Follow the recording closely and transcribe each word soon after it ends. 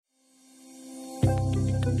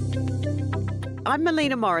I'm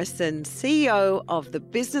Melina Morrison, CEO of the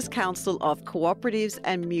Business Council of Cooperatives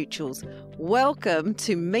and Mutuals. Welcome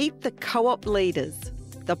to Meet the Co-op Leaders,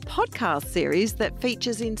 the podcast series that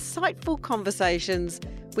features insightful conversations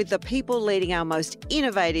with the people leading our most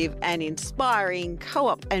innovative and inspiring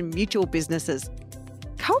co-op and mutual businesses.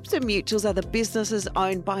 Co-ops and mutuals are the businesses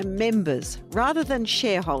owned by members rather than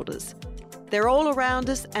shareholders. They're all around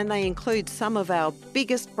us and they include some of our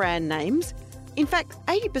biggest brand names. In fact,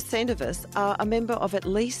 80% of us are a member of at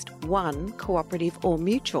least one cooperative or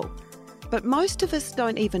mutual. But most of us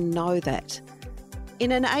don't even know that.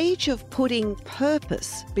 In an age of putting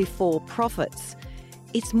purpose before profits,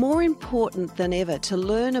 it's more important than ever to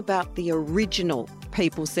learn about the original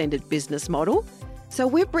people-centred business model. So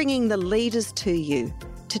we're bringing the leaders to you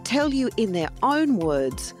to tell you in their own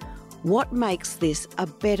words what makes this a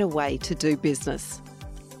better way to do business.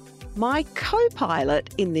 My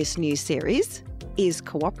co-pilot in this new series is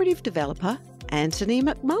cooperative developer Anthony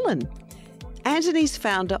McMullen. Anthony's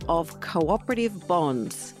founder of Cooperative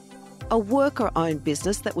Bonds, a worker-owned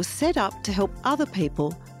business that was set up to help other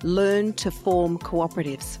people learn to form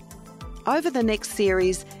cooperatives. Over the next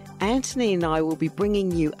series, Anthony and I will be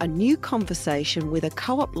bringing you a new conversation with a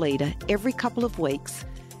co-op leader every couple of weeks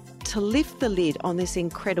to lift the lid on this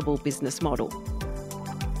incredible business model.